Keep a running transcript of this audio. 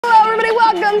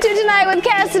Welcome to Tonight with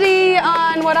Cassidy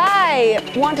on what I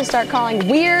want to start calling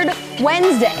Weird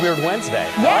Wednesday. Weird Wednesday.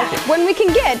 Yeah, I like it. when we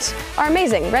can get our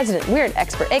amazing resident weird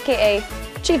expert, aka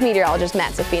Chief Meteorologist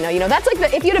Matt Zaffino. You know, that's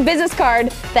like if you had a business card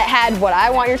that had what I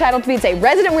want your title to be, it'd say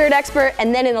resident weird expert,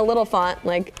 and then in a little font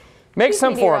like. Make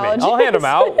some for me. I'll hand them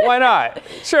out. Why not?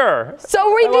 Sure.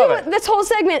 So we do this whole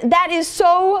segment that is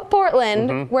so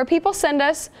Portland, where people send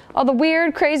us all the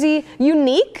weird, crazy,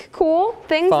 unique, cool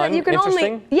things Fun, that you can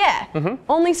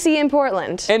only see in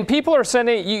Portland. And people are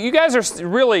sending, you guys are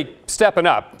really stepping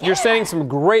up. You're sending some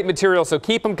great material, so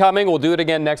keep them coming. We'll do it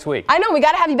again next week. I know, we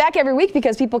got to have you back every week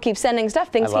because people keep sending stuff.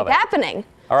 Things keep happening.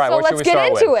 All right, so what should let's we get start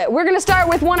into with? it. We're going to start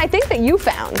with one I think that you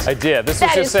found. I did. This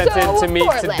was just sent in to me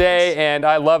today, and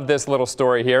I love this little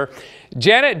story here.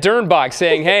 Janet Dernbach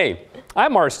saying, hey, I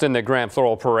marched in the Grand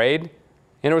Floral Parade,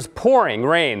 and it was pouring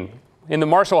rain in the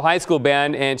Marshall High School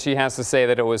band, and she has to say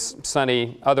that it was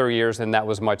sunny other years, and that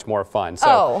was much more fun.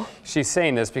 So she's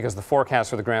saying this because the forecast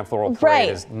for the Grand Floral Parade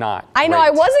is not I know, great. I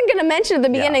wasn't going to mention at the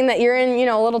beginning that you're in,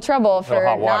 a little trouble for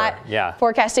not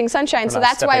forecasting sunshine, so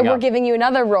that's why we're giving you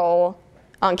another role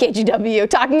on KGW,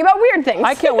 talking about weird things.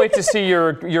 I can't wait to see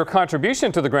your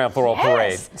contribution to the Grand Floral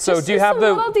Parade. So do you have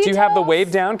the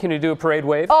wave down? Can you do a parade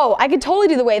wave? Oh, I could totally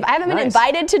do the wave. I haven't been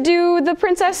invited to do the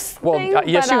princess thing. Well,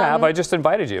 yes, you have. I just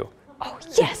invited you. Oh,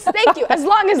 yes, thank you. As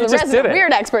long as the resident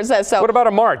weird expert says so. What about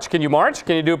a march? Can you march?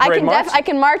 Can you do a parade march? I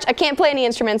can march. I can't play any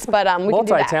instruments, but we can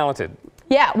do that. Multi-talented.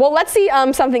 Yeah, well, let's see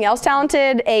something else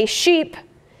talented. A sheep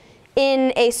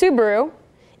in a Subaru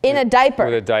in a diaper.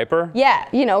 With a diaper? Yeah,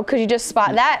 could you just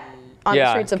spot that on the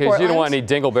streets of Portland? Yeah, because you don't want any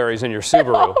dingleberries in your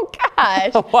Subaru. Oh,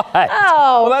 gosh. What?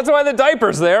 Oh. Well, that's why the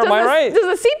diaper's there. Am I right?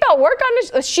 Does the seatbelt work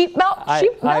on a sheep belt?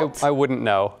 I wouldn't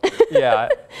know. Yeah.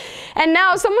 And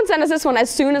now someone sent us this one as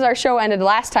soon as our show ended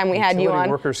last time we had you on. Utility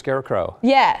worker scarecrow.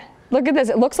 Yeah. Look at this.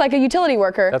 It looks like a utility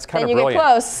worker. That's kind of brilliant. brilliant. You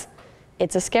get close.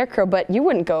 It's a scarecrow, but you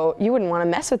wouldn't want to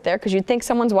mess with there because you'd think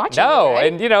someone's watching. No, you,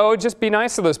 right? and just be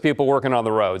nice to those people working on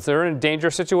the roads. They're in a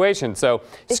dangerous situation. So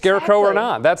scarecrow or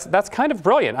not, that's kind of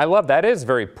brilliant. I love that. It is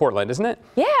very Portland, isn't it?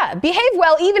 Yeah, behave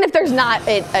well even if there's not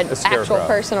an actual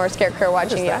person or a scarecrow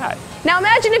watching you. Now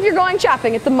imagine if you're going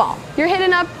shopping at the mall. You're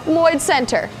hitting up Lloyd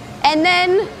Center, and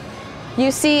then you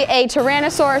see a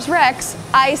Tyrannosaurus Rex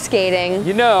ice skating.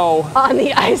 On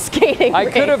the ice skating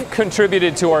I could have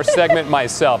contributed to our segment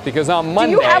myself because on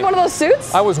Monday. Do you have one of those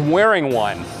suits? I was wearing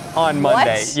one on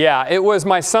Monday. What? Yeah, it was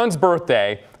my son's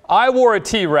birthday. I wore a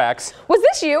T-Rex. Was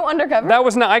this you undercover? That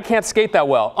was not. I can't skate that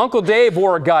well. Uncle Dave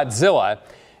wore a Godzilla.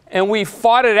 And we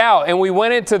fought it out, and we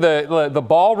went into the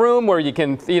ballroom where you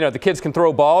can, the kids can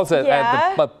throw balls at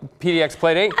the PDX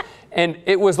Playdate. And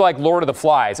it was like Lord of the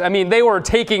Flies. I mean, they were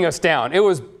taking us down. It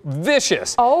was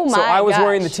vicious. Oh my So I was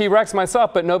wearing the T-Rex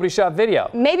myself, but nobody shot video.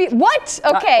 Maybe, what?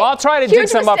 Okay. I'll try to dig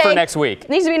some up for next week.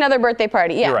 Needs to be another birthday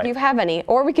party. Yeah, right. if you have any.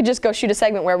 Or we could just go shoot a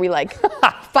segment where we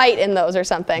fight in those or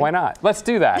something. Why not? Let's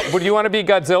do that. Would you want to be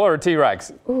Godzilla or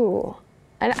T-Rex? Ooh.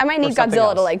 I might need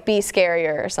Godzilla to be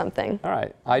scarier or something. All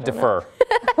right, I defer.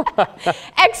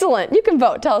 Excellent. You can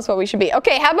vote. Tell us what we should be.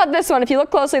 Okay, how about this one? If you look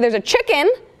closely, there's a chicken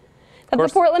that the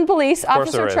Portland Police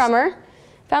Officer Trummer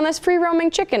found this free-roaming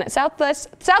chicken at Southeast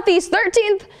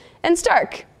 13th and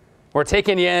Stark. We're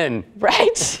taking you in.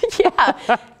 Right?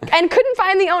 Yeah. And couldn't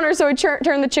find the owner, so he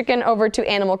turned the chicken over to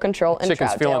animal control in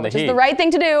Troutdale, which is the right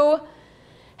thing to do.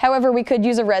 However, we could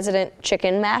use a resident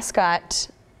chicken mascot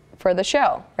for the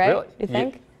show, right? Really? You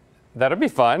think? That'd be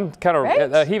fun. Kind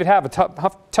of. He would have a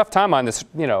tough time on this,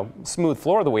 smooth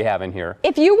floor that we have in here.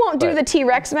 If you won't do the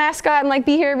T-Rex mascot and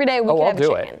be here every day, we can have a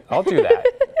chicken. I'll do that.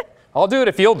 I'll do it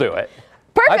if you'll do it.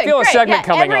 Perfect. I feel a segment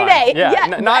coming every day. on.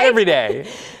 Yeah, not every day.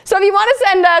 So if you want to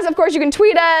send us, of course, you can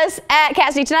tweet us at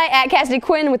Cassidy Tonight, at Cassidy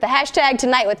Quinn with the hashtag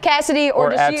tonight-with-cassidy,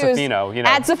 or just at use Zaffino,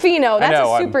 at Zaffino. That's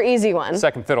a super easy one.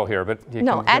 Second fiddle here, but you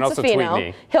can also tweet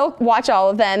me. He'll watch all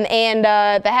of them, and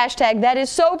the hashtag that is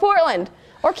so Portland.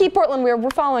 Or keep Portland weird. We're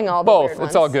following all the weird ones.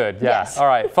 It's all good. Yeah. Yes. All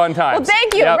right. Fun times. Well,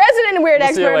 thank you, resident weird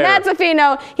expert Matt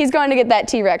Zaffino. He's going to get that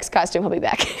T-Rex costume. He'll be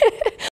back.